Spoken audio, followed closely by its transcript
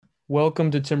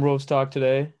Welcome to Timberwolves Talk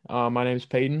today. My name is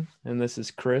Peyton, and this is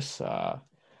Chris.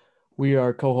 We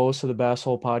are co-hosts of the Bass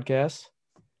Hole Podcast,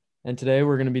 and today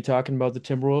we're going to be talking about the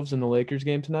Timberwolves and the Lakers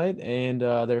game tonight, and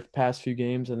their past few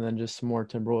games, and then just some more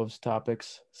Timberwolves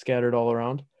topics scattered all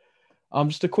around.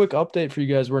 Just a quick update for you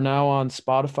guys. We're now on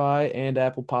Spotify and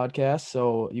Apple Podcasts,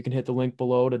 so you can hit the link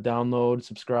below to download,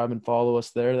 subscribe, and follow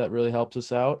us there. That really helps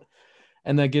us out,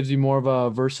 and that gives you more of a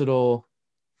versatile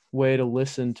way to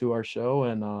listen to our show.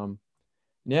 And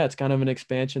yeah, it's kind of an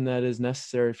expansion that is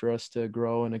necessary for us to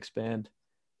grow and expand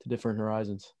to different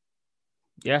horizons.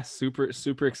 Yeah, super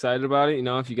excited about it.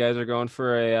 If you guys are going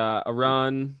for a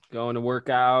run, going to work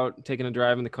out, taking a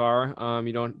drive in the car,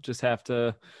 you don't just have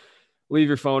to leave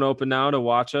your phone open now to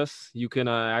watch us. You can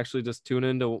actually just tune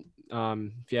into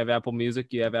if you have Apple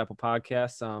Music, you have Apple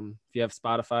Podcasts. If you have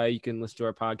Spotify, you can listen to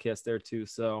our podcast there too.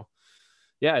 So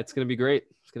yeah, it's gonna be great.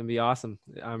 It's gonna be awesome.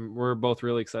 We're both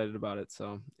really excited about it.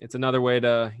 So it's another way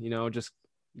to just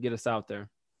get us out there.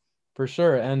 For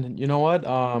sure. And you know what?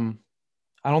 I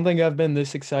don't think I've been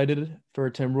this excited for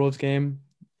a Timberwolves game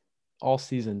all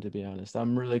season, to be honest.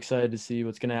 I'm really excited to see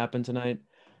what's going to happen tonight.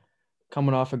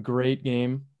 Coming off a great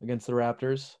game against the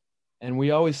Raptors. And we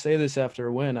always say this after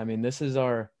a win. I mean, this is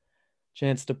our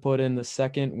chance to put in the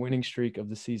second winning streak of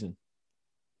the season.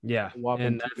 Yeah.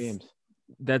 Whopping two games.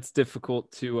 That's difficult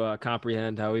to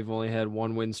comprehend, how we've only had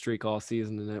one win streak all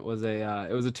season, and it was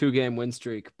a 2-game win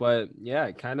streak. But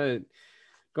yeah, kind of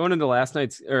going into last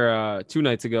night's or 2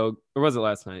 nights ago, or was it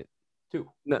last night?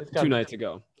 No, 2 nights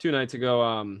ago. 2 nights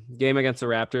ago, game against the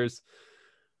Raptors.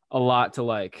 A lot to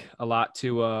like, a lot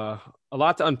to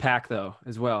unpack though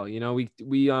as well. We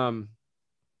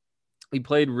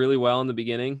played really well in the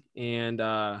beginning and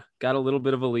got a little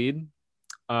bit of a lead,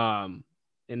 and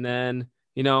then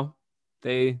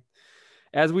they,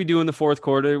 as we do in the fourth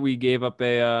quarter, we gave up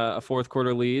a fourth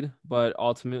quarter lead, but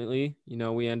ultimately,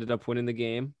 we ended up winning the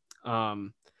game. It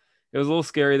was a little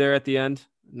scary there at the end.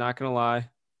 Not gonna lie,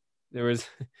 there was.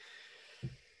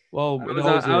 Well,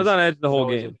 I was on edge the whole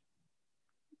game.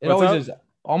 It always is.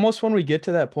 Almost when we get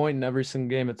to that point in every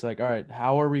single game, it's like, all right,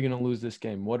 how are we going to lose this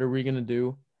game? What are we going to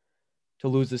do to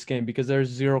lose this game? Because there's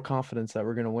zero confidence that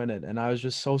we're going to win it. And I was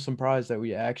just so surprised that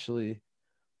we actually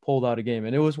pulled out a game.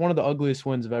 And it was one of the ugliest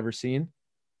wins I've ever seen,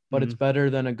 but it's better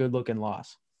than a good looking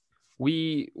loss.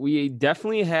 We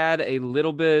definitely had a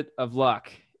little bit of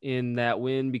luck in that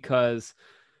win because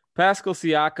Pascal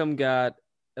Siakam got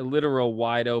a literal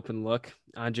wide open look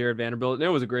on Jared Vanderbilt. And it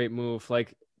was a great move.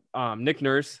 Like, Nick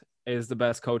Nurse is the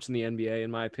best coach in the NBA, in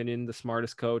my opinion, the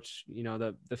smartest coach,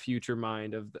 the future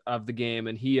mind of the game.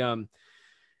 And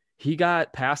he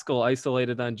got Pascal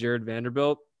isolated on Jared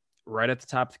Vanderbilt right at the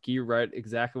top of the key, right?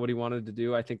 Exactly what he wanted to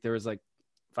do. I think there was like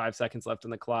 5 seconds left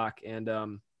on the clock, and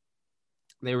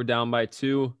they were down by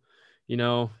 2.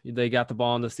 They got the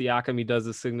ball in the Siakam. He does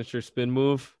the signature spin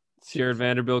move. Jared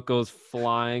Vanderbilt goes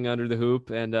flying under the hoop,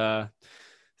 and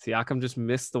Siakam just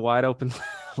missed the wide open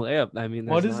layup. I mean,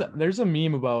 there's a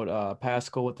meme about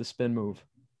Pascal with the spin move.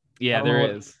 Yeah,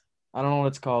 there is. I don't know what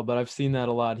it's called, but I've seen that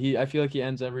a lot. I feel like he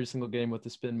ends every single game with the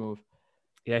spin move.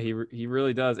 Yeah, he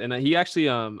really does. And he actually,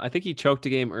 I think he choked a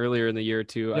game earlier in the year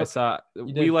too. Yep. I saw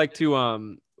we like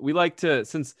to,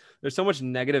 since there's so much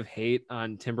negative hate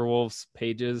on Timberwolves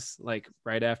pages, like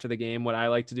right after the game, what I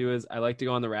like to do is I like to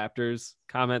go on the Raptors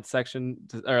comment section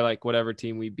or like whatever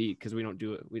team we beat, because we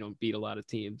don't beat a lot of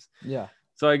teams. Yeah.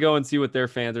 So I go and see what their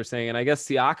fans are saying. And I guess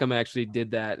Siakam actually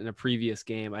did that in a previous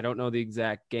game. I don't know the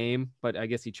exact game, but I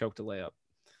guess he choked a layup.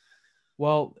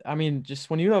 Well, I mean,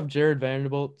 just when you have Jared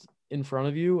Vanderbilt in front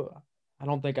of you, I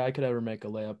don't think I could ever make a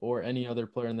layup, or any other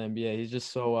player in the NBA. He's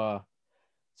just so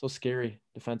scary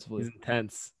defensively. He's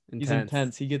intense. He's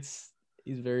intense. He's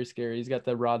very scary. He's got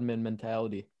the Rodman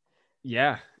mentality.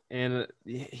 Yeah. And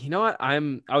you know what? I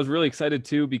was really excited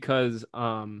too, because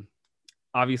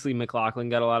obviously McLaughlin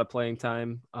got a lot of playing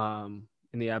time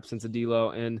in the absence of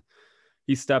D'Lo, and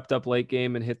he stepped up late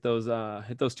game and hit those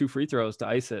 2 free throws to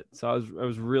ice it. So I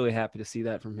was really happy to see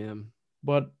that from him.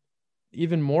 But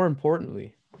even more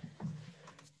importantly,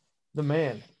 the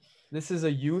man. This is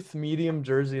a youth medium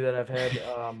jersey that I've had.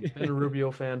 Been a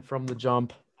Rubio fan from the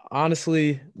jump.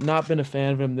 Honestly, not been a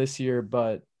fan of him this year,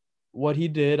 but what he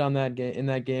did in that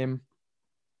game,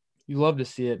 you love to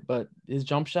see it. But his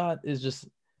jump shot is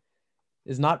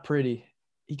not pretty.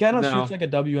 He kind of shoots like a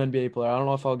WNBA player. I don't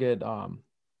know if I'll get if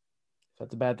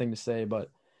that's a bad thing to say, but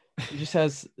he just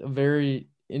has a very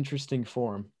interesting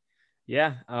form.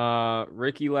 Yeah.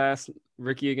 Ricky against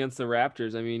the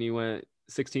Raptors. I mean, he went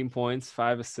 16 points,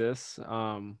 5 assists,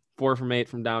 4 4 from 8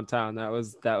 from downtown. That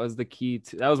was the key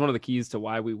to, that was one of the keys to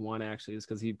why we won, actually, is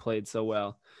because he played so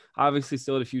well. Obviously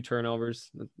still had a few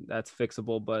turnovers. That's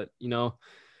fixable, but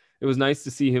it was nice to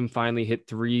see him finally hit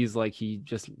threes like he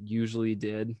just usually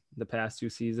did the past 2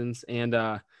 seasons. And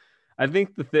I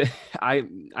think I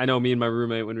know me and my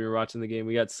roommate, when we were watching the game,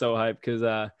 we got so hyped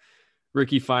because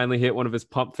Ricky finally hit one of his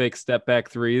pump fake step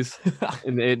back threes.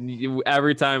 and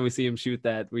every time we see him shoot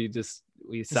that, we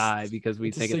sigh because we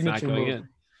think it's not going in.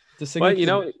 But he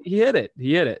hit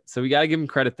it. So we got to give him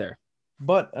credit there.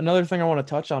 But another thing I want to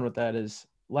touch on with that is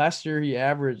last year he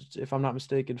averaged, if I'm not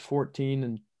mistaken, 14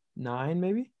 and 9,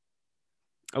 maybe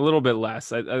a little bit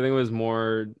less. I think it was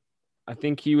more. I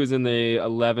think he was in the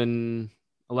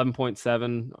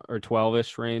 11.7 or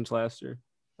 12-ish range last year.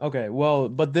 Okay, well,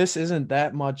 but this isn't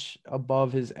that much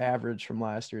above his average from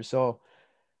last year. So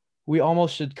we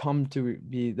almost should come to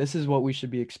be, this is what we should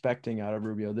be expecting out of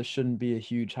Rubio. This shouldn't be a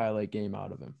huge highlight game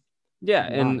out of him. Yeah,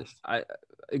 and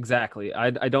exactly.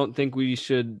 I don't think we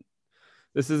should.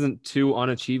 This isn't too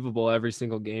unachievable every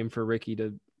single game for Ricky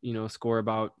to, score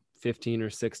about 15 or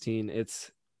 16.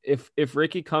 It's if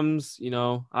Ricky comes,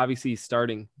 obviously he's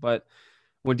starting, but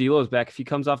when D'Lo's back, if he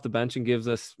comes off the bench and gives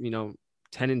us,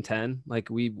 10 and 10, like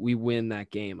we win that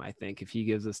game, I think, if he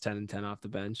gives us 10 and 10 off the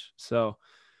bench. So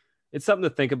it's something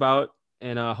to think about.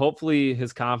 And hopefully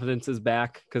his confidence is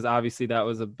back, because obviously that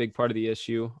was a big part of the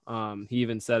issue. He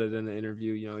even said it in the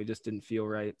interview, he just didn't feel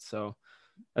right. So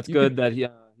that's good that he's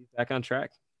back on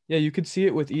track. Yeah, you could see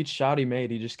it with each shot he made.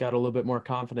 He just got a little bit more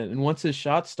confident. And once his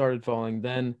shots started falling,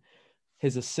 then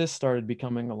his assists started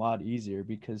becoming a lot easier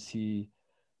because he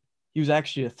was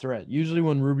actually a threat. Usually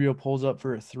when Rubio pulls up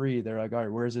for a 3, they're like, all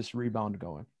right, where's this rebound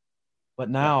going?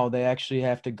 But now they actually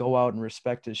have to go out and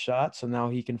respect his shot. So now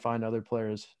he can find other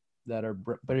players that are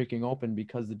breaking open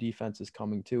because the defense is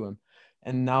coming to him.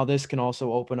 And now this can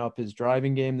also open up his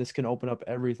driving game. This can open up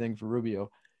everything for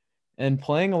Rubio. And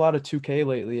playing a lot of 2K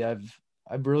lately, I've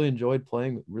really enjoyed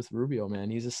playing with Rubio, man.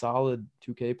 He's a solid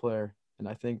 2K player. And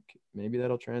I think maybe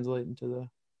that'll translate into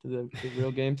the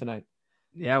real game tonight.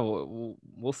 Yeah,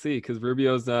 we'll see, because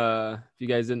Rubio's if you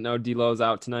guys didn't know, D'Lo's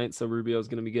out tonight, so Rubio's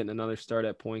going to be getting another start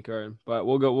at point guard. But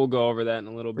we'll go over that in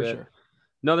a little bit. Sure.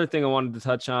 Another thing I wanted to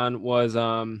touch on was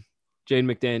Jaden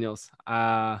McDaniels.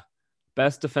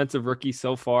 Best defensive rookie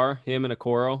so far, him and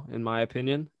Okoro, in my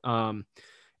opinion. And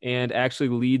actually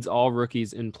leads all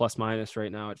rookies in plus minus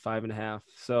right now at 5.5.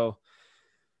 So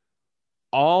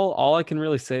all I can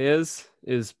really say is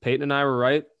Peyton and I were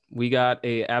right. We got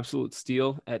a absolute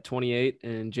steal at 28,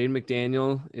 and Jaden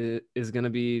McDaniel is going to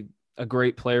be a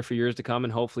great player for years to come,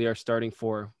 and hopefully our starting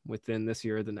 4 within this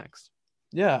year or the next.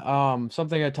 Yeah,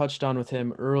 something I touched on with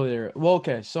him earlier. Well,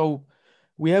 okay, so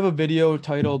we have a video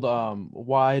titled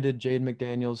 "Why Did Jaden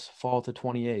McDaniels Fall to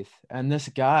 28th?" And this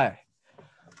guy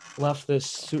left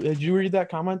this. Did you read that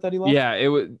comment that he left? Yeah, it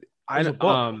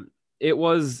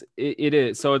was. It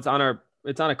is. So it's on a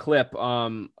clip.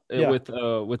 With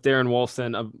Darren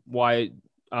Wolfson of why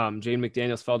Jaden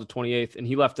McDaniels fell to 28th, and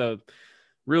he left a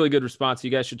really good response. You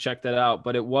guys should check that out.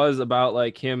 But it was about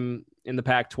like him in the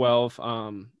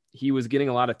Pac-12. He was getting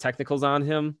a lot of technicals on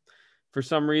him for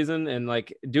some reason, and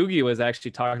like Doogie was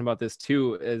actually talking about this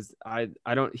too.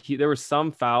 There were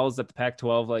some fouls that the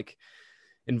Pac-12 like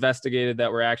investigated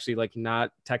that were actually like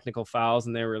not technical fouls,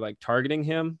 and they were like targeting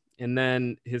him. And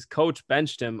then his coach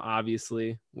benched him,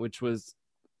 obviously, which was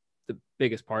the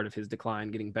biggest part of his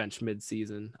decline, getting benched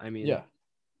mid-season. I mean,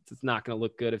 it's not going to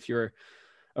look good if you're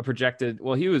a projected,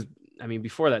 well,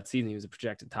 before that season, he was a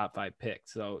projected top 5 pick.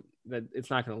 So that it's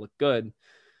not going to look good.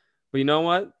 But you know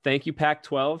what? Thank you,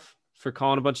 Pac-12, for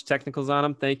calling a bunch of technicals on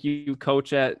him. Thank you,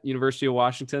 coach at University of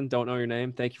Washington. Don't know your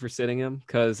name. Thank you for sitting him,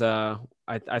 because I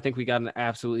think we got an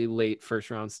absolutely late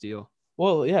first-round steal.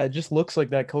 Well, yeah, it just looks like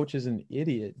that coach is an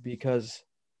idiot, because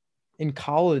in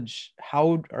college,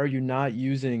 how are you not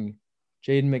using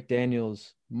Jaden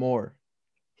McDaniels more?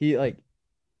 His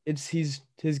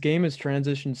game has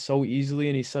transitioned so easily,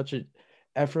 and he's such an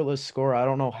effortless scorer. I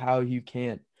don't know how you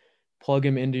can't plug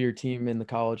him into your team in the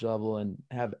college level and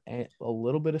have a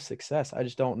little bit of success. I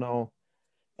just don't know.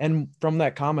 And from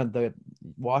that comment, that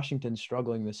Washington's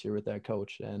struggling this year with that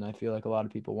coach, and I feel like a lot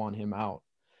of people want him out.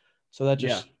 So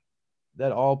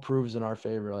that all proves in our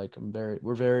favor. Like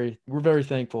we're very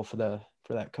thankful for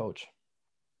that coach.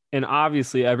 And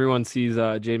obviously everyone sees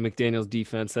Jaden McDaniel's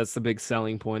defense. That's the big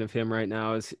selling point of him right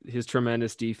now, is his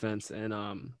tremendous defense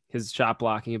and his shot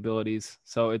blocking abilities.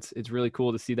 So it's really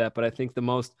cool to see that. But I think the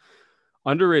most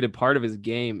underrated part of his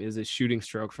game is his shooting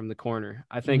stroke from the corner.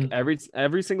 I think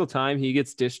every single time he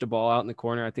gets dished a ball out in the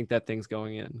corner, I think that thing's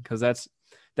going in, because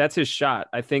that's his shot.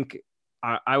 I think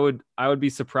I would be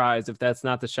surprised if that's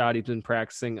not the shot he's been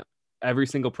practicing every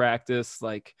single practice,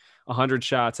 like 100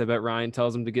 shots. I bet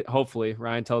hopefully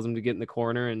Ryan tells him to get in the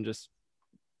corner and just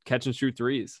catch and shoot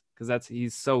threes, because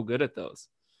he's so good at those.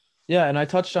 Yeah, and I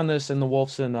touched on this in the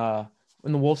Wolfson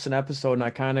episode, and I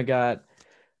kind of got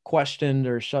questioned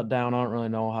or shut down. I don't really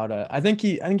know how to. I think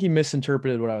he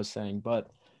misinterpreted what I was saying,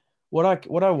 but what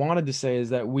I wanted to say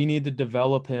is that we need to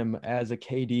develop him as a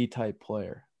KD type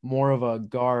player, more of a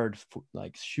guard,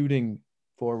 like shooting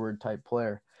forward type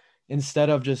player, instead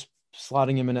of just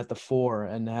slotting him in at the 4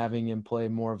 and having him play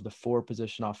more of the 4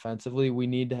 position offensively. We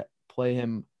need to play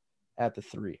him at the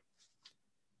 3.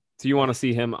 So you want to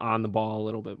see him on the ball a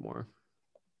little bit more?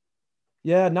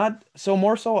 Yeah, not so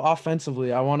more so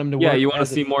offensively. I want him to Yeah, work you want to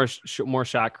see more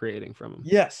shot creating from him.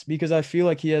 Yes, because I feel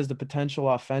like he has the potential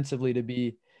offensively to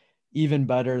be even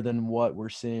better than what we're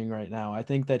seeing right now. I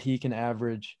think that he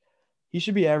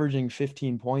should be averaging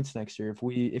 15 points next year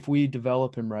if we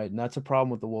develop him right. And that's a problem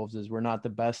with the Wolves, is we're not the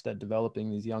best at developing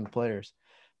these young players.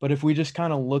 But if we just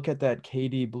kind of look at that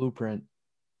KD blueprint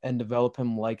and develop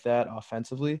him like that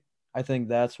offensively, I think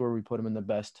that's where we put him in the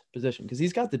best position, because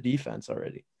he's got the defense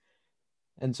already.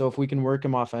 And so if we can work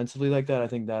him offensively like that, I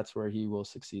think that's where he will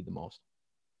succeed the most.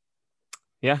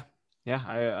 Yeah. Yeah.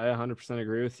 I 100%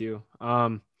 agree with you.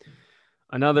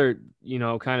 Another,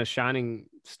 kind of shining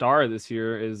star this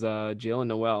year is Jaylen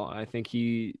Nowell. I think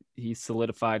he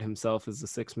solidified himself as the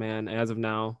 6th man as of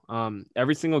now.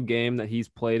 Every single game that he's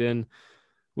played in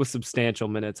with substantial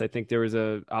minutes. I think there was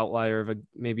a outlier of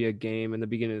maybe a game in the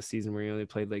beginning of the season where he only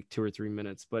played like 2 or 3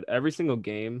 minutes, but every single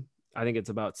game, I think it's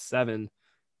about 7.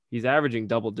 He's averaging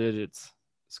double digits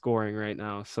scoring right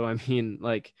now. So, I mean,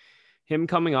 like him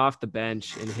coming off the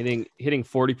bench and hitting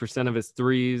 40% of his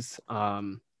threes,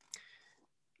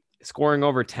 scoring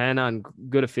over 10 on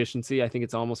good efficiency. I think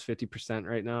it's almost 50%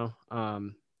 right now.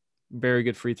 Very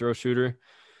good free throw shooter.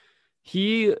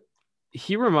 He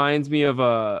reminds me of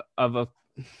a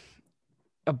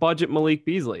budget Malik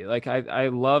Beasley. Like I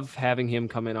love having him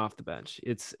come in off the bench.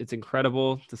 It's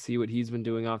incredible to see what he's been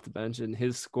doing off the bench, and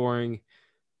his scoring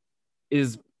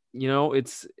is,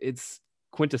 it's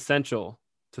quintessential,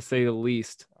 to say the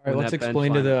least. All right, let's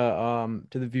explain to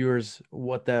the viewers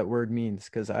what that word means,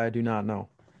 because I do not know.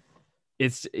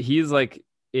 He's like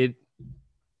it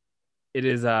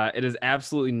is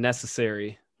absolutely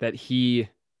necessary that he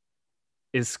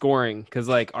is scoring, because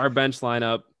like our bench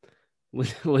lineup,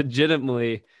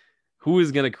 legitimately, who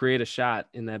is going to create a shot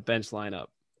in that bench lineup?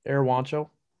 Air Wancho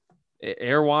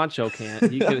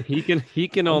can't. He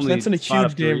can I'm only. sensing a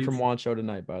huge game from Wancho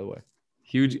tonight, by the way.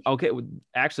 Huge. Okay,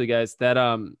 actually, guys, that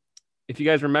if you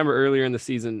guys remember earlier in the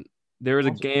season, there was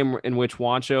a game in which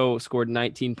Wancho scored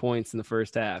 19 points in the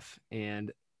first half,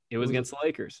 and it was against the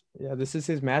Lakers. Yeah, this is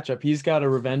his matchup. He's got a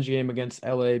revenge game against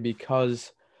LA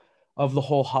because of the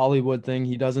whole Hollywood thing.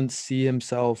 He doesn't see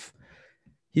himself.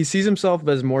 He sees himself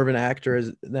as more of an actor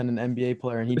than an NBA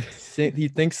player, and he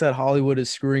thinks that Hollywood is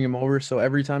screwing him over. So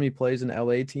every time he plays an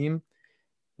LA team,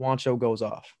 Wancho goes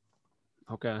off.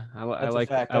 Okay, I like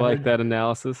that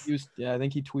analysis. I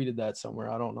think he tweeted that somewhere.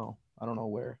 I don't know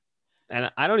where. And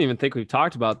I don't even think we've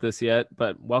talked about this yet,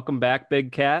 but welcome back,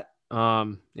 Big Cat.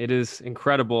 It is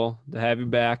incredible to have you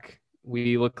back.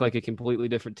 We look like a completely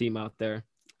different team out there.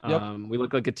 Yep. We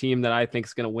look like a team that I think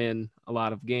is going to win a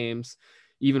lot of games,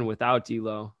 even without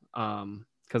D'Lo,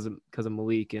 because of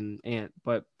Malik and Ant.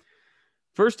 But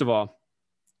first of all,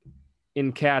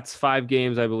 in Cat's 5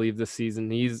 games, I believe this season,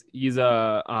 he's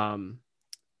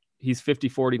 50,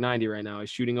 40, 90 right now. He's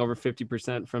shooting over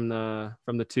 50% from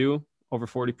the 2, over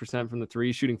 40% from the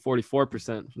 3, shooting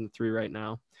 44% from the 3 right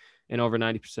now, and over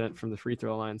 90% from the free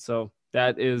throw line. So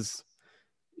that is,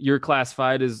 you're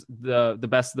classified as the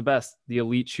best of the best. The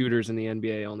elite shooters in the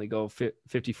NBA only go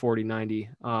 50, 40, 90.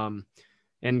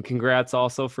 And congrats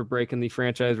also for breaking the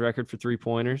franchise record for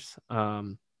 3-pointers.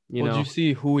 Did you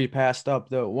see who he passed up,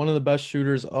 though? One of the best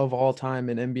shooters of all time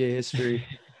in NBA history,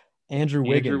 Andrew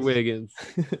Wiggins.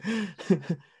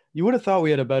 You would have thought we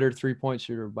had a better 3-point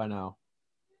shooter by now.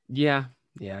 Yeah,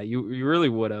 you really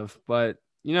would have, but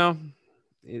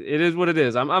it is what it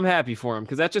is. I'm happy for him,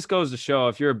 because that just goes to show,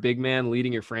 if you're a big man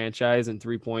leading your franchise in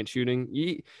 3-point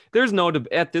shooting,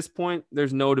 at this point,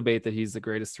 there's no debate that he's the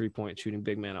greatest 3-point shooting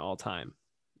big man of all time.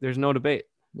 There's no debate.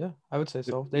 Yeah, I would say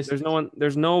so.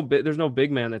 There's no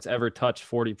big man that's ever touched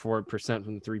 44%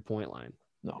 from the 3-point line.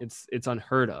 No, it's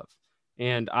unheard of.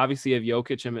 And obviously you have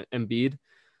Jokic and Embiid,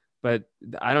 but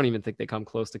I don't even think they come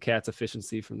close to Cat's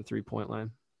efficiency from the 3-point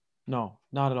line. No,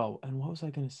 not at all. And what was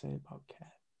I going to say about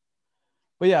Cat?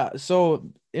 But yeah,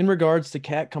 so in regards to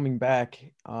Cat coming back,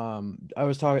 I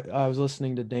was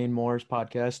listening to Dane Moore's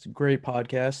podcast. Great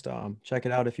podcast. Check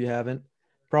it out if you haven't.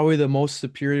 Probably the most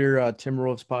superior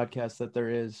Timberwolves podcast that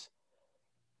there is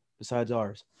besides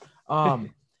ours.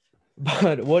 Um,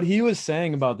 but what he was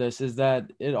saying about this is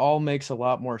that it all makes a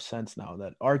lot more sense now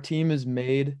that our team is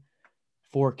made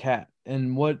for Cat.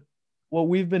 And what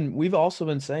we've also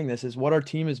been saying this is what our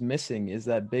team is missing is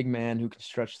that big man who can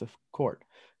stretch the court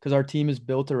because our team is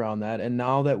built around that. And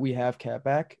now that we have Cat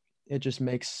back, it just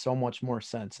makes so much more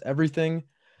sense. Everything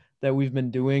that we've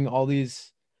been doing, all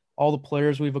the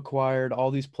players we've acquired, all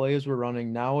these plays we're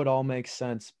running, now it all makes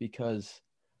sense because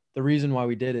the reason why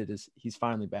we did it is he's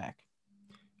finally back.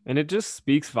 And it just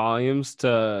speaks volumes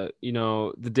to,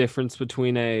 the difference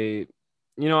between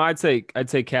I'd say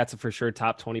Cat's a for sure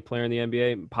top 20 player in the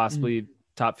NBA, possibly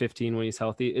top 15 when he's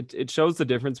healthy. It shows the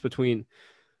difference between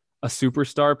a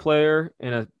superstar player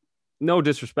and no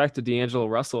disrespect to D'Angelo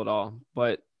Russell at all,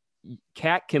 but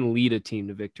Cat can lead a team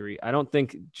to victory. I don't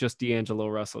think just D'Angelo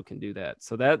Russell can do that.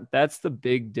 So that's the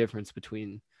big difference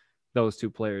between those two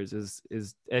players is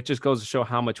it just goes to show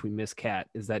how much we miss Cat,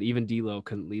 is that even D'Lo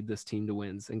couldn't lead this team to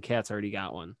wins and Cat's already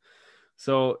got one.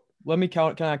 So can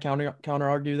I counter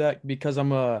argue that because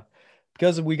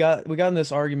because we got in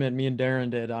this argument, me and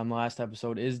Darren did on the last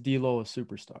episode, is D'Lo a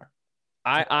superstar?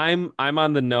 I'm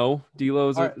on the no.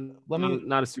 D'Lo's right,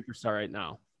 not a superstar right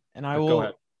now. And I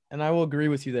will agree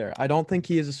with you there. I don't think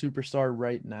he is a superstar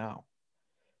right now.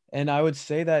 And I would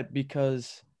say that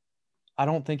because I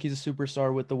don't think he's a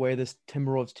superstar with the way this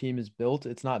Timberwolves team is built.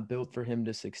 It's not built for him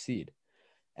to succeed.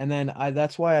 And then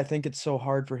that's why I think it's so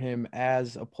hard for him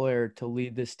as a player to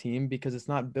lead this team because it's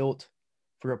not built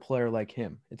for a player like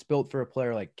him. It's built for a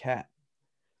player like Cat.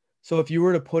 So if you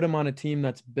were to put him on a team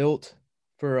that's built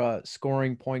for a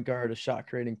scoring point guard, a shot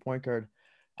creating point guard,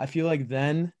 I feel like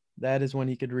then that is when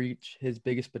he could reach his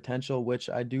biggest potential, which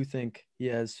I do think he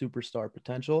has superstar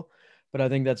potential. But I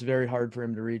think that's very hard for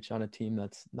him to reach on a team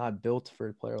that's not built for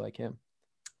a player like him.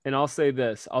 And I'll say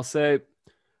this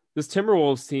this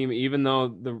Timberwolves team, even though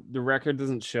the record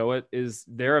doesn't show it, is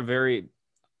their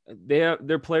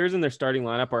players in their starting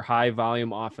lineup are high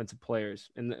volume offensive players.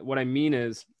 And what I mean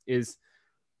is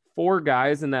 4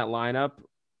 guys in that lineup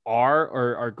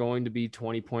are going to be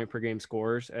 20 point per game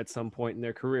scorers at some point in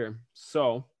their career.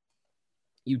 So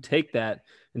you take that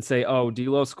and say, oh,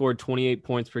 D'Lo scored 28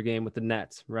 points per game with the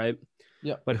Nets, right?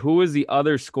 Yeah. But who is the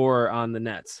other scorer on the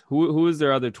Nets? Who is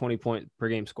their other 20 point per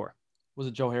game scorer? Was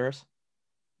it Joe Harris?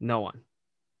 No one.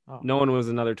 Oh. No one was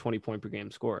another 20 point per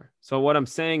game scorer. So what I'm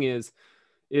saying is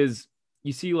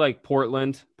you see like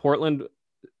Portland's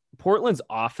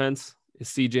offense is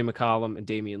CJ McCollum and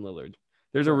Damian Lillard.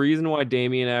 There's a reason why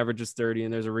Damian averages 30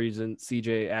 and there's a reason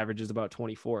CJ averages about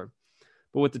 24.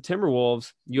 But with the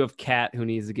Timberwolves, you have Cat who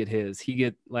needs to get his. He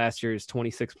get last year's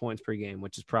 26 points per game,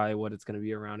 which is probably what it's going to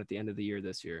be around at the end of the year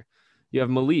this year. You have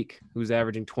Malik, who's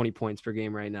averaging 20 points per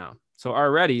game right now. So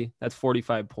already that's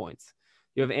 45 points.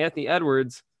 You have Anthony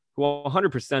Edwards, who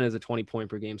 100% is a 20 point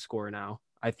per game scorer now.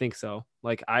 I think so.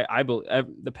 Like I believe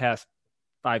the past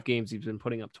 5 games he's been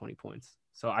putting up 20 points.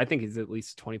 So I think he's at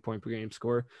least a 20 point per game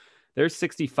scorer. There's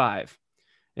 65.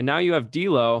 And now you have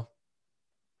D'Lo,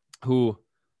 who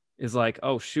is like,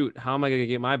 oh shoot, how am I going to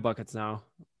get my buckets now?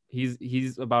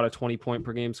 He's about a 20 point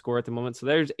per game score at the moment. So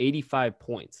there's 85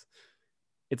 points.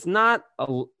 It's not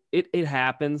it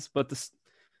happens, but the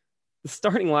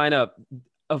starting lineup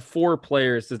of 4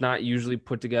 players does not usually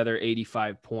put together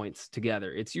 85 points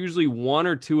together. It's usually 1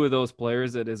 or 2 of those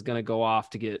players that is going to go off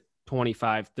to get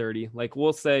 25, 30. Like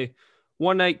we'll say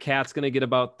one night Cat's going to get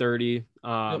about 30.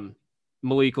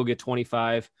 Malik will get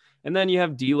 25. And then you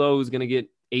have D'Lo who's going to get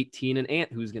 18 and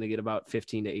Ant who's going to get about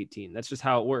 15 to 18. That's just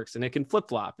how it works. And it can flip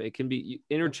flop. It can be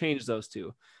interchange those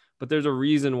two, but there's a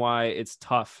reason why it's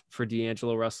tough for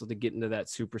D'Angelo Russell to get into that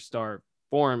superstar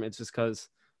form. It's just because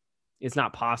it's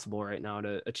not possible right now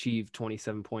to achieve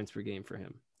 27 points per game for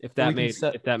him. If that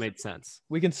made sense.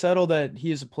 We can settle that he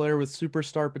is a player with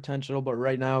superstar potential, but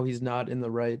right now he's not in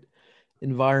the right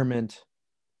environment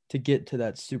to get to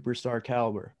that superstar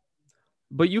caliber.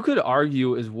 But you could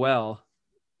argue as well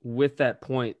with that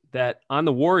point that on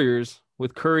the Warriors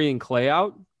with Curry and Clay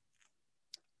out,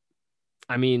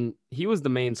 I mean, he was the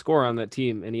main scorer on that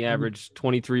team and he averaged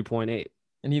 23.8.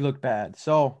 And he looked bad.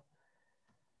 So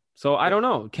I don't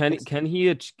know. Can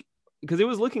he, because it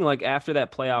was looking like after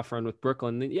that playoff run with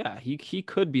Brooklyn, yeah, he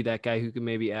could be that guy who could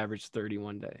maybe average 30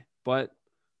 one day. But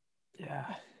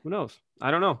yeah, who knows?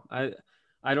 I don't know.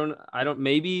 I don't.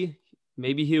 Maybe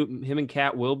him and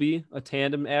Cat will be a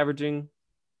tandem averaging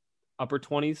upper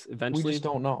 20s eventually. We just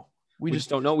don't know. We just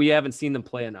don't know. We haven't seen them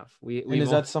play enough. And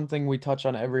is that something we touch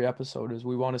on every episode is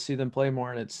we want to see them play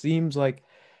more. And it seems like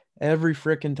every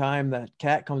freaking time that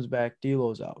Cat comes back,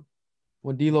 D'Lo's out.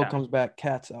 When D'Lo comes back,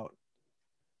 Cat's out.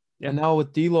 Yeah. And now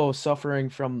with D'Lo suffering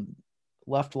from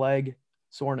left leg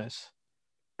soreness.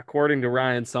 According to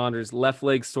Ryan Saunders, left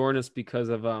leg soreness because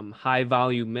of high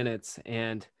volume minutes.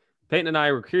 And Peyton and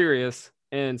I were curious,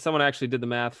 and someone actually did the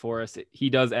math for us.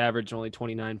 He does average only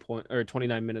 29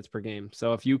 minutes per game.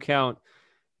 So if you count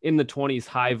in the 20s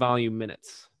high volume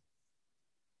minutes,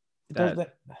 I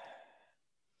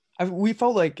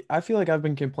feel like I've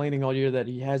been complaining all year that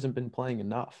he hasn't been playing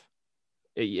enough.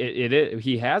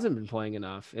 He hasn't been playing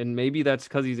enough, and maybe that's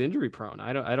because he's injury prone.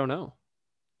 I don't know.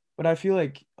 But I feel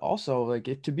like also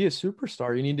like to be a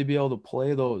superstar, you need to be able to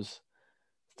play those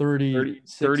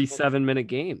 37-minute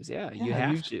games. Yeah, you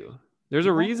have to. There's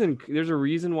a reason. There's a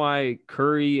reason why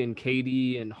Curry and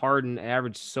KD and Harden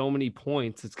average so many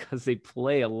points. It's because they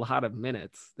play a lot of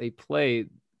minutes.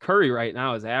 Curry right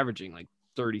now is averaging like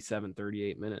 37,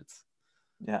 38 minutes.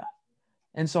 Yeah.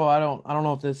 And so I don't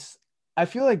know if this, I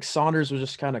feel like Saunders was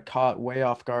just kind of caught way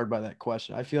off guard by that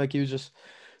question. I feel like he was just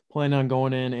planning on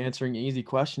going in, answering easy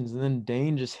questions. And then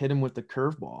Dane just hit him with the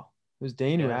curveball. It was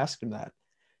Dane who asked him that.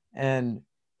 And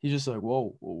he's just like,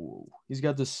 whoa. He's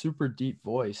got this super deep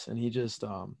voice. And he just,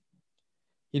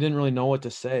 he didn't really know what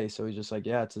to say. So he's just like,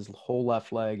 yeah, it's his whole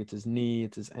left leg. It's his knee.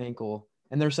 It's his ankle.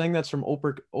 And they're saying that's from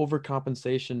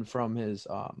overcompensation from his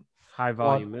high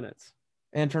volume minutes.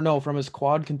 And from his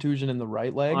quad contusion in the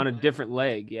right leg. On a different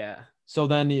leg, yeah. So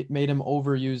then it made him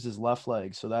overuse his left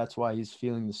leg. So that's why he's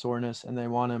feeling the soreness, and they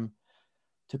want him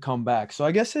to come back. So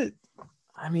I guess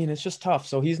it's just tough.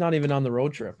 So he's not even on the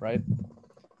road trip, right?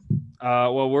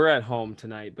 Well, we're at home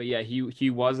tonight, but yeah, he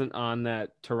wasn't on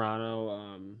that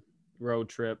Toronto road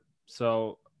trip.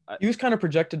 So he was kind of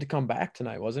projected to come back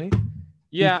tonight, wasn't he?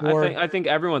 Yeah, I think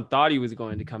everyone thought he was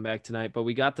going to come back tonight, but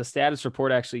we got the status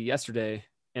report actually yesterday,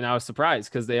 and I was surprised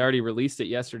because they already released it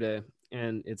yesterday.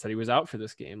 And it said he was out for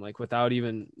this game, like without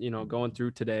even, going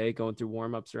through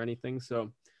warmups or anything.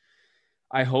 So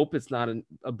I hope it's not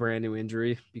a brand new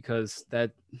injury because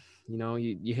that,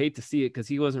 you hate to see it because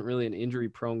he wasn't really an injury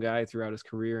prone guy throughout his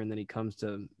career. And then he comes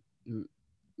to,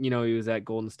 he was at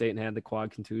Golden State and had the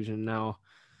quad contusion. Now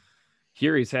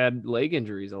here he's had leg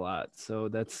injuries a lot. So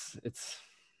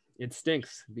it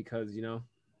stinks because,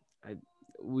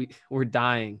 we're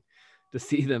dying to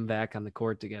see them back on the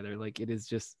court together. Like it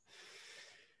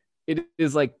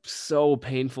is like so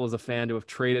painful as a fan to have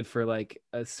traded for like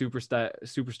a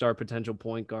superstar potential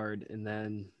point guard. And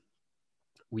then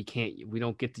we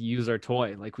don't get to use our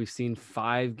toy. Like we've seen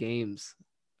 5 games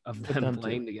of them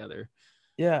playing together.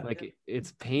 Yeah. Like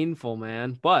it's painful,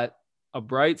 man. But a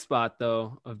bright spot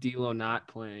though of D'Lo not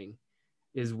playing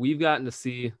is we've gotten to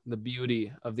see the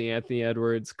beauty of the Anthony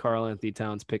Edwards, Karl-Anthony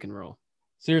Towns pick and roll.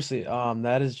 Seriously.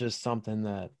 That is just something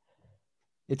that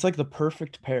it's like the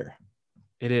perfect pair.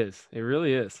 It is. It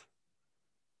really is.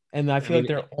 And I feel like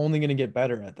they're only going to get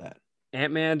better at that.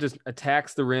 Ant-Man just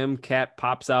attacks the rim. Cat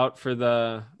pops out for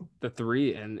the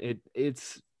 3, and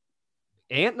it's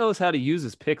Ant knows how to use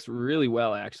his picks really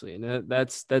well, actually, and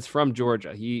that's from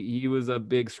Georgia. He was a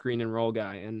big screen and roll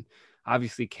guy, and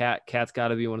obviously Cat's got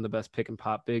to be one of the best pick and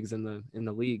pop bigs in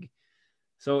the league.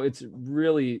 So it's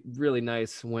really really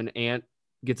nice when Ant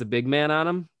gets a big man on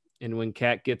him, and when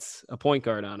Cat gets a point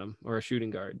guard on him or a shooting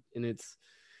guard, and it's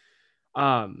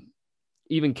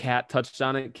even Cat touched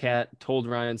on it. Cat told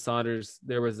Ryan Saunders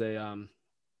there was a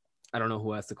I don't know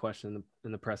who asked the question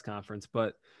in the press conference,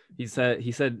 but he said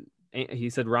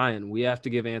Ryan, we have to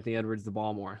give Anthony Edwards the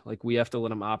ball more. Like we have to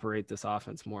let him operate this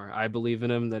offense more. I believe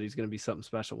in him that he's going to be something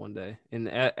special one day. And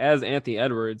as Anthony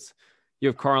Edwards, you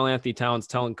have Karl-Anthony Towns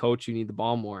telling coach you need the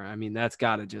ball more. I mean, that's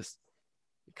got to just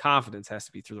confidence has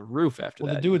to be through the roof after that.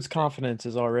 Well, the dude's confidence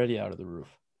is already out of the roof.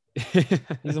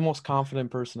 He's the most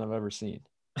confident person I've ever seen.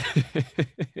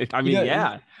 I mean,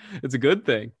 yeah, it's a good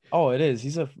thing. Oh, it is.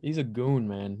 He's a goon,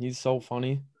 man. He's so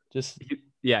funny.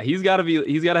 He's got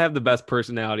to have the best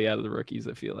personality out of the rookies,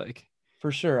 I feel like.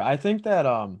 For sure. I think that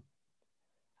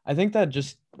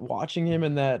just watching him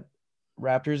in that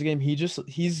Raptors game,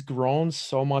 he's grown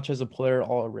so much as a player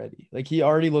already. Like he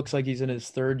already looks like he's in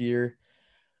his 3rd year.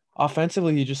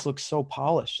 Offensively, he just looks so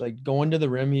polished. Like going to the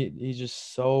rim, he's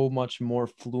just so much more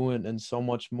fluent and so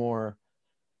much more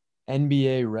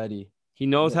NBA ready. He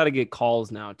knows how to get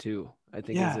calls now too. I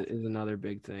think is another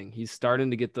big thing. He's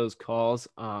starting to get those calls.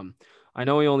 I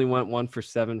know he only went 1 for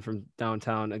 7 from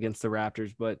downtown against the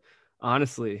Raptors, but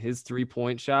honestly, his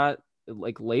 3-point shot,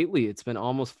 like lately, it's been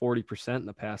almost 40% in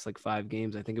the past like 5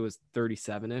 games. I think it was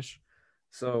 37-ish.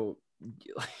 So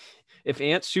if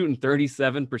Ant's shooting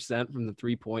 37% from the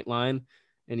 3-point line,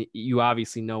 and you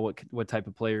obviously know what type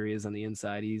of player he is on the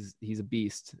inside, he's a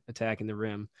beast attacking the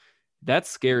rim. That's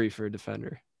scary for a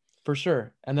defender. For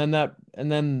sure. And then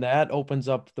that opens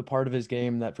up the part of his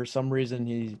game that for some reason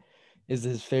he is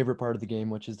his favorite part of the game,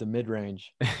 which is the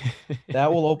mid-range.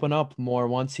 That will open up more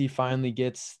once he finally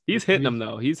gets. He's hitting them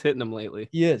though. He's hitting them lately.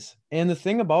 He is. And the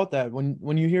thing about that,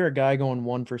 when you hear a guy going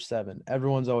 1 for 7,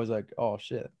 everyone's always like, "Oh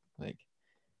shit, like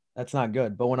that's not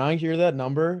good." But when I hear that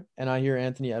number and I hear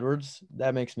Anthony Edwards,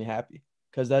 that makes me happy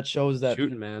because that shows that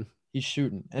shooting, man. He's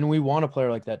shooting, and we want a player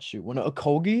like that shoot. When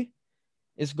Okogie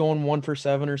is going 1 for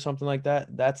 7 or something like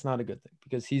that, that's not a good thing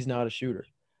because he's not a shooter.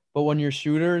 But when your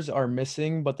shooters are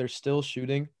missing, but they're still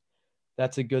shooting,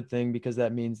 that's a good thing because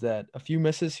that means that a few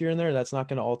misses here and there, that's not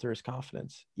going to alter his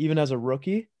confidence. Even as a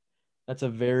rookie, that's a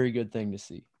very good thing to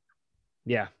see.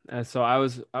 Yeah. And so I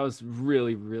was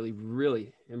really, really,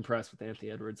 really impressed with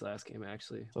Anthony Edwards last game,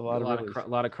 actually. A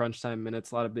lot of crunch time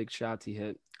minutes, a lot of big shots he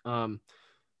hit.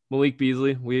 Malik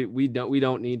Beasley, we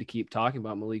don't need to keep talking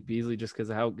about Malik Beasley just because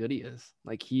of how good he is.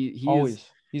 Like he's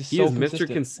so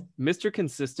Mr.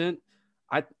 Consistent.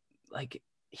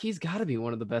 He's got to be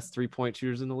one of the best 3-point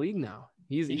shooters in the league now.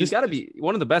 He's got to be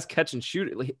one of the best catch and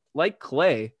shoot, like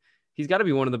Clay. He's got to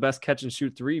be one of the best catch and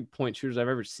shoot 3-point shooters I've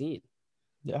ever seen.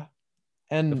 Yeah,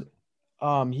 and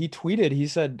he tweeted. He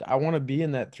said, "I want to be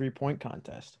in that 3-point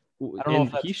contest." I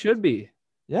don't know if he should be.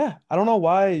 Yeah, I don't know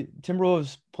why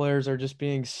Timberwolves players are just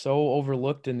being so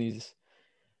overlooked in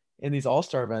these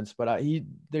All-Star events, but he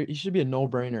should be a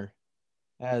no-brainer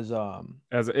as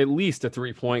at least a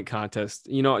 3-point contest.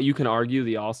 You know, you can argue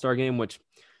the All-Star game, which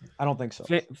I don't think so.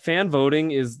 Fan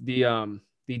voting is the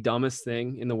dumbest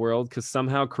thing in the world because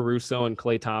somehow Caruso and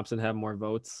Klay Thompson have more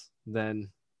votes than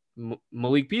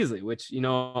Malik Beasley, which, you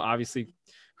know, obviously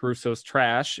Caruso's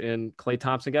trash and Klay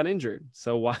Thompson got injured.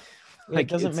 So why? Like, it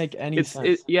doesn't make any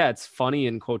sense. It's funny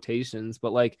in quotations,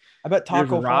 but like I bet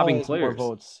Taco Fall has more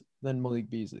votes than Malik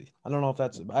Beasley. I don't know if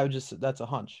that's a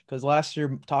hunch because last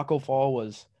year Taco Fall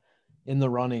was in the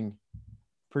running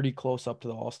pretty close up to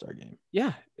the All-Star game.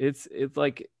 Yeah, it's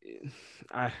like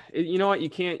you know what, you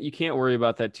can't worry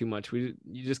about that too much. You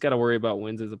just got to worry about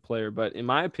wins as a player. But in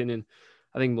my opinion,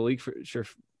 I think Malik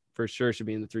for sure should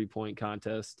be in the 3-point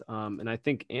contest. And I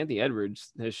think Anthony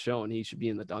Edwards has shown he should be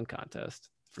in the dunk contest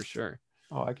for sure.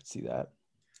 Oh, I could see that.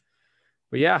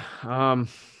 But yeah,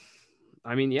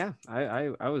 I mean, yeah,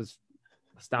 I was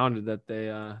astounded that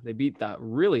they beat that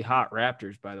really hot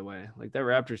Raptors, by the way. Like, that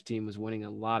Raptors team was winning a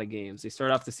lot of games. They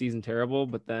started off the season terrible,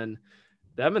 but then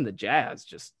them and the Jazz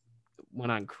just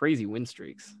went on crazy win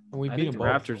streaks. And we beat them both.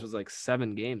 Raptors was like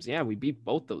 7 games. Yeah, we beat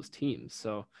both those teams.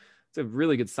 So it's a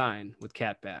really good sign with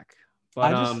Cat back.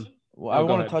 But I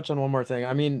want to touch on one more thing.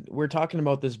 I mean, we're talking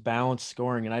about this balanced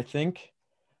scoring, and I think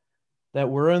that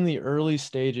we're in the early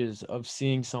stages of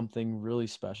seeing something really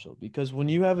special because when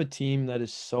you have a team that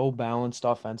is so balanced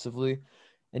offensively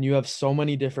and you have so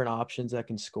many different options that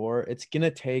can score, it's going to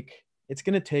take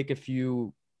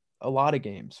a lot of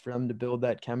games for them to build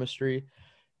that chemistry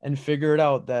and figure it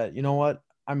out that, you know what,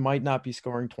 I might not be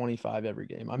scoring 25 every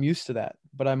game. I'm used to that,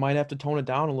 but I might have to tone it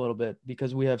down a little bit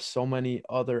because we have so many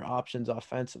other options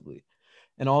offensively.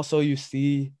 And also you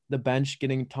see the bench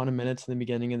getting a ton of minutes in the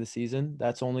beginning of the season.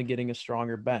 That's only getting a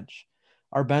stronger bench.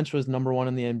 Our bench was number 1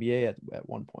 in the NBA at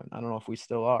one point. I don't know if we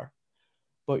still are.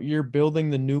 But you're building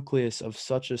the nucleus of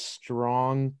such a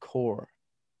strong core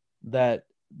that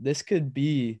this could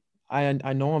be, I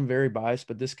know I'm very biased,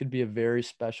 but this could be a very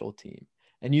special team.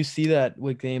 And you see that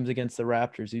with games against the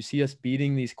Raptors. You see us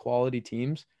beating these quality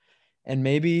teams. And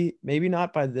maybe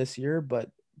not by this year, but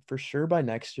for sure by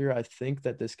next year, I think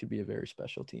that this could be a very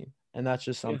special team. And that's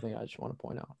just something I just want to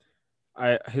point out.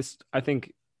 I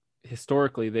think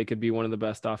historically they could be one of the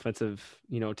best offensive,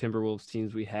 Timberwolves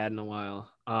teams we had in a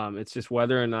while. It's just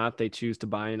whether or not they choose to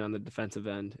buy in on the defensive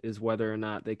end is whether or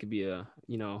not they could be a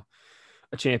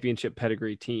championship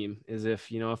pedigree team. Is if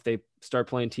they start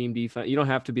playing team defense, you don't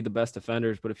have to be the best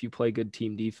defenders, but if you play good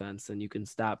team defense, then you can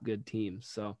stop good teams.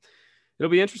 So it'll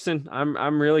be interesting.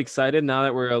 I'm really excited now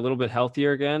that we're a little bit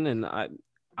healthier again. And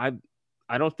I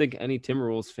don't think any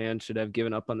Timberwolves fan should have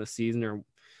given up on the season, or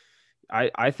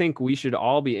I think we should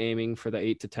all be aiming for the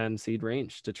 8 to 10 seed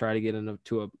range to try to get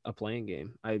into a playing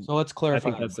game. So let's clarify.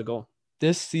 I think that's the goal.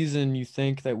 This season, you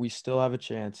think that we still have a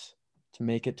chance to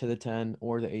make it to the 10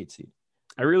 or the 8 seed?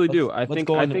 I really do.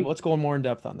 Let's go more in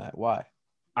depth on that. Why?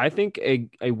 I think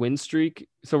a win streak.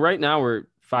 So right now we're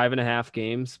 5.5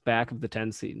 games back of the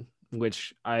 10 seed,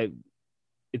 which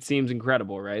it seems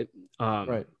incredible, right?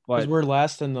 Right. Because we're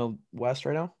last in the West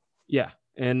right now. Yeah.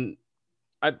 And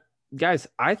guys,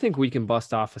 I think we can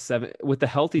bust off a 7 with a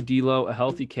healthy D'Lo, a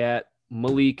healthy Cat,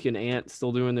 Malik and Ant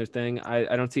still doing their thing.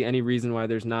 I don't see any reason why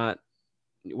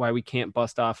we can't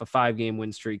bust off a 5-game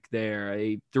win streak there,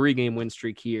 a 3-game win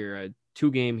streak here, a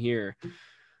 2-game here.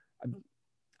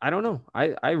 I don't know.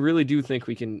 I really do think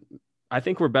we can. I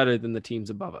think we're better than the teams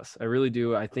above us. I really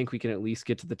do. I think we can at least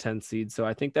get to the 10th seed. So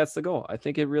I think that's the goal. I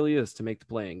think it really is to make the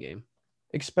playing game.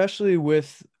 Especially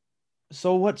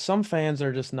so what some fans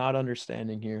are just not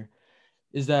understanding here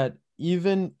is that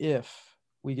even if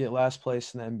we get last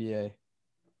place in the NBA,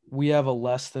 we have a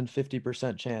less than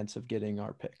 50% chance of getting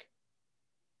our pick.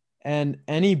 And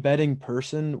any betting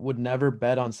person would never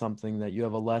bet on something that you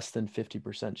have a less than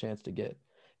 50% chance to get,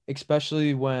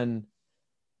 especially when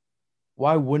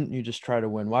why wouldn't you just try to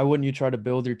win? Why wouldn't you try to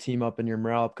build your team up and your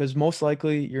morale up? Because most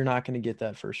likely you're not going to get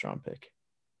that first round pick.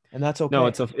 And that's okay. No,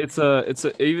 it's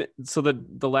even so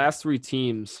the last 3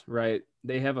 teams, right?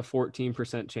 They have a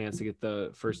 14% chance to get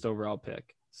the first overall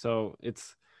pick. So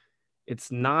it's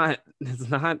not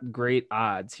great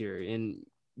odds here. And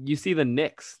you see the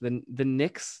Knicks, the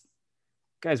Knicks,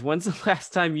 guys, when's the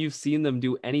last time you've seen them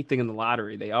do anything in the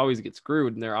lottery? They always get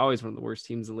screwed, and they're always one of the worst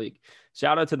teams in the league.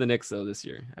 Shout out to the Knicks though this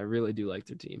year. I really do like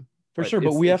their team. For sure,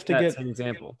 but we have to get an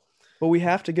example. But we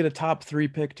have to get a top 3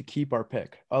 pick to keep our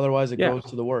pick. Otherwise, it goes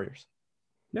to the Warriors.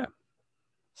 Yeah.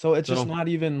 So it's just not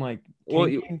even like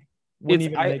tanking.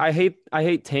 I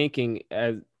hate tanking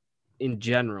as in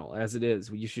general as it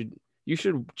is. You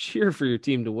should cheer for your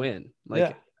team to win.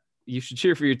 You should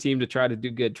cheer for your team to try to do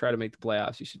good, try to make the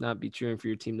playoffs. You should not be cheering for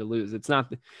your team to lose. It's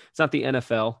not the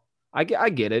NFL. I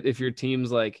get it. If your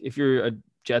team's if you're a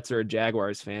Jets or a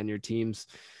Jaguars fan, your team's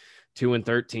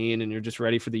 2-13 and you're just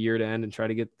ready for the year to end and try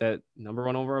to get that number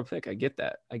 1 overall pick. I get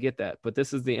that. But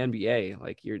this is the NBA.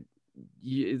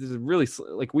 This is really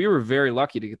we were very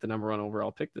lucky to get the number 1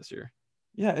 overall pick this year.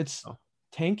 Yeah,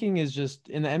 tanking is just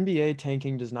in the NBA.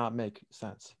 Tanking does not make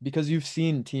sense because you've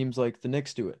seen teams like the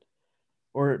Knicks do it.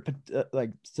 Or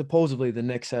supposedly the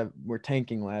Knicks were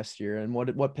tanking last year, and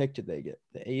what pick did they get?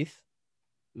 The 8th?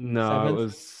 No, 7th? It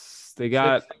was they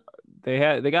got 6th?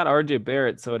 they got RJ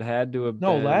Barrett, so it had to have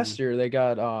been. Last year they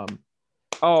got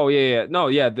Oh yeah. No,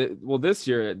 yeah. This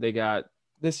year they got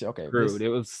this okay. Screwed. It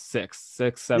was 6,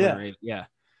 7, or 8. Yeah.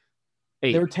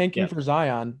 8. They were tanking for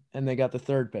Zion, and they got the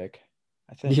 3rd pick,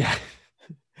 I think. Yeah.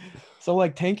 So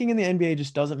tanking in the NBA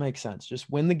just doesn't make sense. Just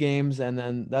win the games, and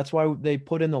then that's why they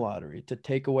put in the lottery to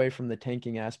take away from the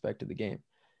tanking aspect of the game.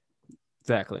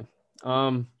 Exactly.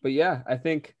 But yeah, I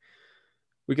think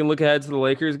we can look ahead to the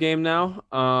Lakers game now.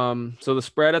 So the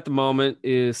spread at the moment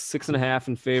is 6.5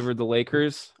 in favor of the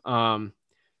Lakers.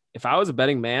 If I was a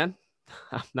betting man,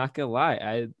 I'm not gonna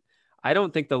lie, I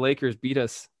don't think the Lakers beat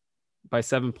us by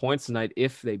 7 points tonight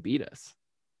if they beat us.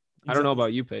 I don't know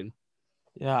about you, Peyton.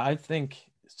 Yeah, I think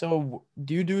so.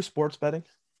 Do you do sports betting?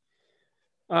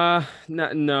 No.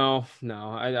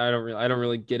 I don't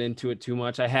really get into it too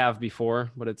much. I have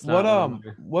before, but it's not.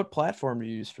 What platform do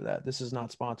you use for that? This is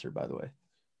not sponsored, by the way.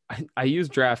 I use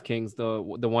DraftKings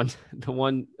the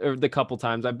one or the couple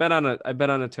times. I bet on a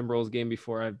Timberwolves game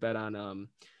before. I bet on an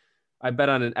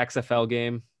XFL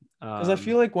game. Because I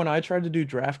feel like when I tried to do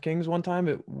DraftKings one time,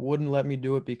 it wouldn't let me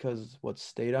do it because what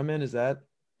state I'm in. Is that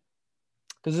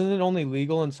because isn't it only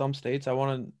legal in some states?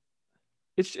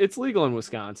 It's legal in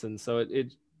Wisconsin, so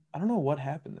it. I don't know what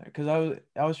happened there because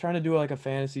I was trying to do a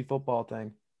fantasy football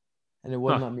thing, and it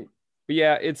wouldn't let me. But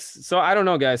yeah, so I don't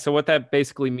know, guys. So what that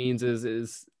basically means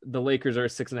is the Lakers are a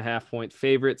 6.5 point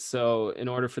favorites. So in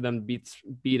order for them to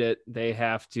beat it, they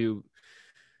have to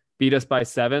beat us by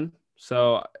 7.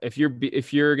 So if you're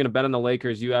going to bet on the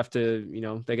Lakers, you have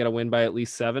to, they got to win by at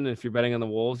least 7. And if you're betting on the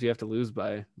Wolves, you have to lose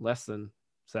by less than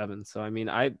 7. So, I mean,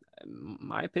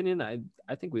 my opinion, I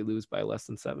think we lose by less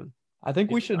than 7. I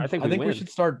think we should. I think we should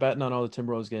start betting on all the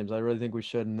Timberwolves games. I really think we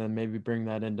should, and then maybe bring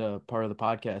that into part of the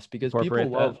podcast because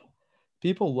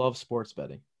people love sports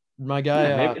betting. My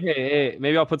guy. Yeah,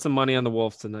 maybe I'll put some money on the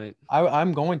Wolves tonight.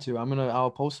 I'm going to. I'll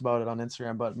post about it on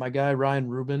Instagram. But my guy Ryan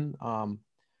Rubin,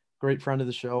 great friend of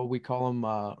the show. We call him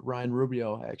Ryan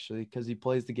Rubio actually because he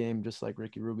plays the game just like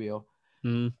Ricky Rubio.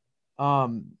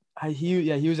 Mm-hmm.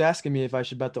 He was asking me if I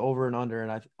should bet the over under,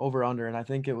 and I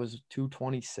think it was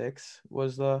 226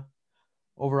 was the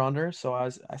over under. So I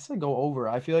said go over.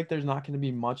 I feel like there's not going to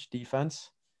be much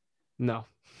defense. No,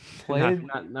 played.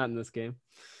 not in this game.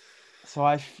 So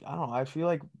I don't know. I feel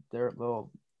like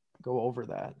they'll go over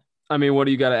that. I mean, what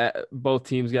do you got? Both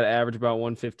teams got to average about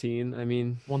 115. I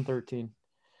mean, 113.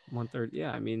 130.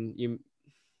 Yeah. I mean,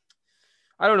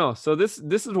 I don't know. So this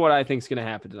is what I think is going to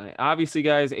happen tonight. Obviously,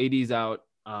 guys, AD's out.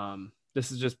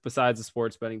 This is just besides the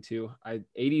sports betting too.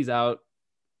 AD's out.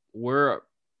 We're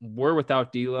we're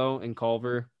without D'Lo and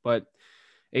Culver, but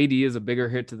AD is a bigger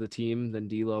hit to the team than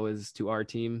D'Lo is to our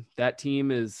team. That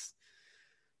team's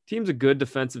a good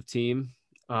defensive team.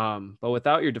 But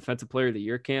without your defensive player of the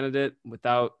year candidate,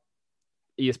 without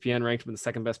ESPN ranked him the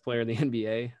second best player in the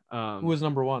NBA, Who was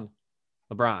number one?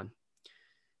 LeBron.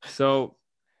 So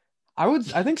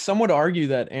I think some would argue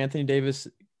that Anthony Davis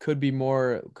could be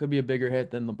a bigger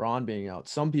hit than LeBron being out.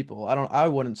 Some people, I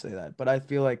wouldn't say that, but I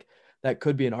feel like that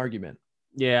could be an argument.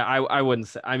 yeah, I wouldn't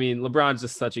say. I mean, LeBron's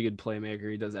just such a good playmaker.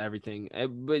 He does everything.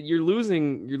 But you're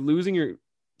losing your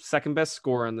second best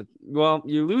scorer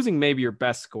you're losing maybe your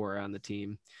best scorer on the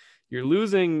team. You're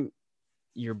losing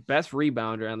your best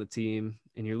rebounder on the team,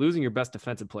 and you're losing your best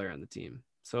defensive player on the team.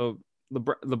 So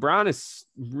LeBron is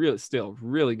still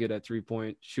really good at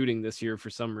 3-point shooting this year for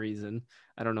some reason.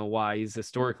 I don't know why. He's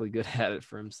historically good at it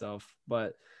for himself,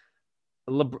 but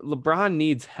LeBron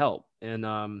needs help. And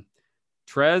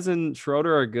Trez and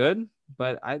Schroeder are good,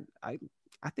 but I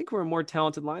think we're a more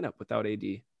talented lineup without AD.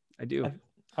 I do.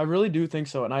 I really do think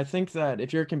so. And I think that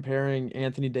if you're comparing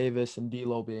Anthony Davis and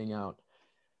D'Lo being out,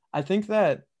 I think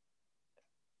that,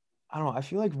 I don't know, I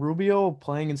feel like Rubio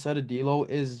playing instead of D'Lo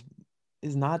is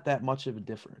not that much of a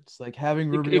difference. Like having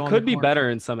Rubio it could be better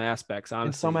in some aspects, honestly.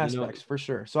 In some aspects, for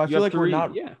sure. So I feel like we're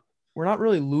not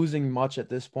really losing much at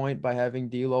this point by having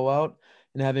D'Lo out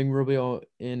and having Rubio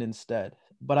in instead.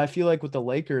 But I feel like with the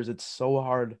Lakers, it's so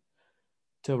hard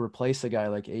to replace a guy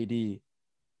like AD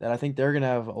that I think they're gonna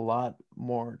have a lot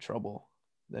more trouble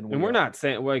than we. And we're not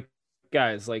saying like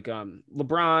guys like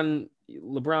LeBron,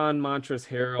 Montrezl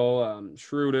Harrell,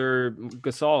 Schroeder,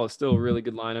 Gasol is still a really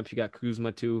good lineup. You got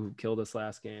Kuzma too, who killed us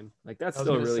last game. Like that's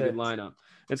still a really good lineup.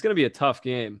 It's gonna be a tough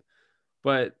game,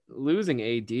 but losing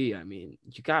AD, I mean,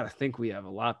 you got to think we have a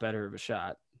lot better of a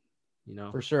shot. You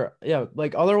know, for sure. Yeah,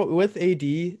 like with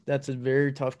AD, that's a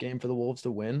very tough game for the Wolves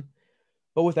to win.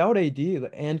 But without AD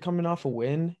and coming off a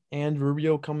win and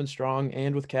Rubio coming strong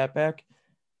and with Cat back,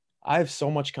 I have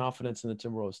so much confidence in the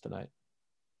Timberwolves tonight.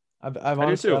 I've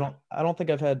honestly, I don't think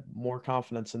I've had more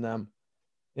confidence in them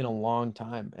in a long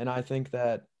time. And I think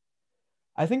that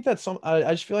I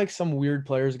just feel like some weird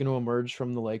player is going to emerge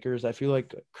from the Lakers. I feel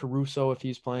like Caruso, if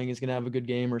he's playing, is going to have a good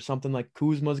game, or something like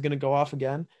Kuzma is going to go off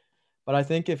again. But I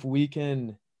think if we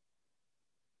can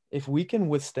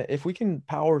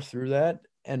power through that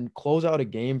and close out a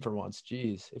game for once,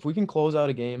 if we can close out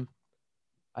a game,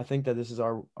 I think that this is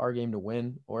our game to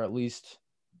win, or at least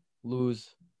lose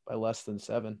by less than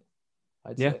 7.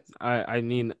 I'd say. I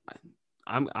mean,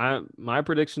 my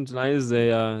prediction tonight is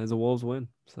a Wolves win.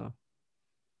 So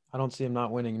I don't see them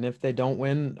not winning, and if they don't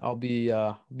win, I'll be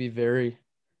very,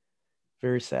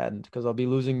 very saddened because I'll be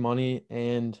losing money,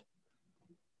 and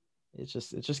it's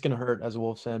just gonna hurt as a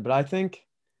Wolves fan. But I think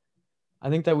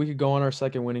that we could go on our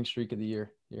second winning streak of the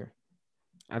year here.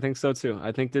 I think so too.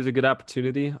 I think there's a good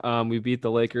opportunity. We beat the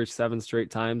Lakers 7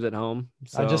 straight times at home.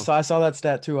 So I saw that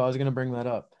stat too. I was gonna bring that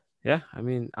up. Yeah, I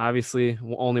mean, obviously,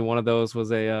 only one of those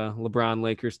was a LeBron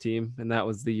Lakers team, and that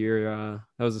was the year.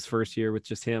 That was his first year with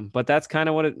just him. But that's kind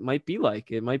of what it might be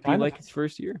like. It might be like his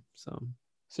first year. So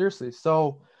seriously,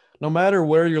 so no matter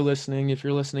where you're listening, if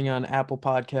you're listening on Apple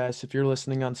Podcasts, if you're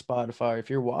listening on Spotify, if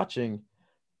you're watching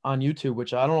on YouTube,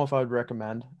 which I don't know if I would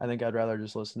recommend. I think I'd rather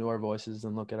just listen to our voices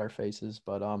than look at our faces.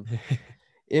 But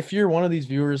if you're one of these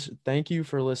viewers, thank you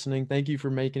for listening. Thank you for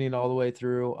making it all the way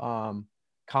through.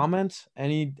 Comments,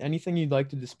 anything you'd like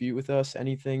to dispute with us,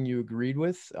 anything you agreed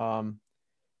with,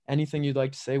 anything you'd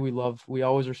like to say. We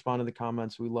always respond to the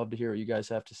comments. We love to hear what you guys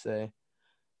have to say.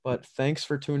 But thanks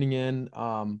for tuning in.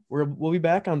 We'll be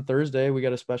back on Thursday. We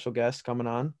got a special guest coming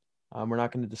on. We're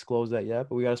not going to disclose that yet,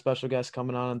 but we got a special guest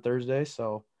coming on Thursday.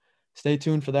 So stay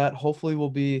tuned for that. Hopefully we'll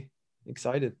be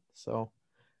excited. So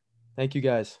thank you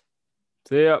guys.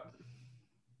 See ya.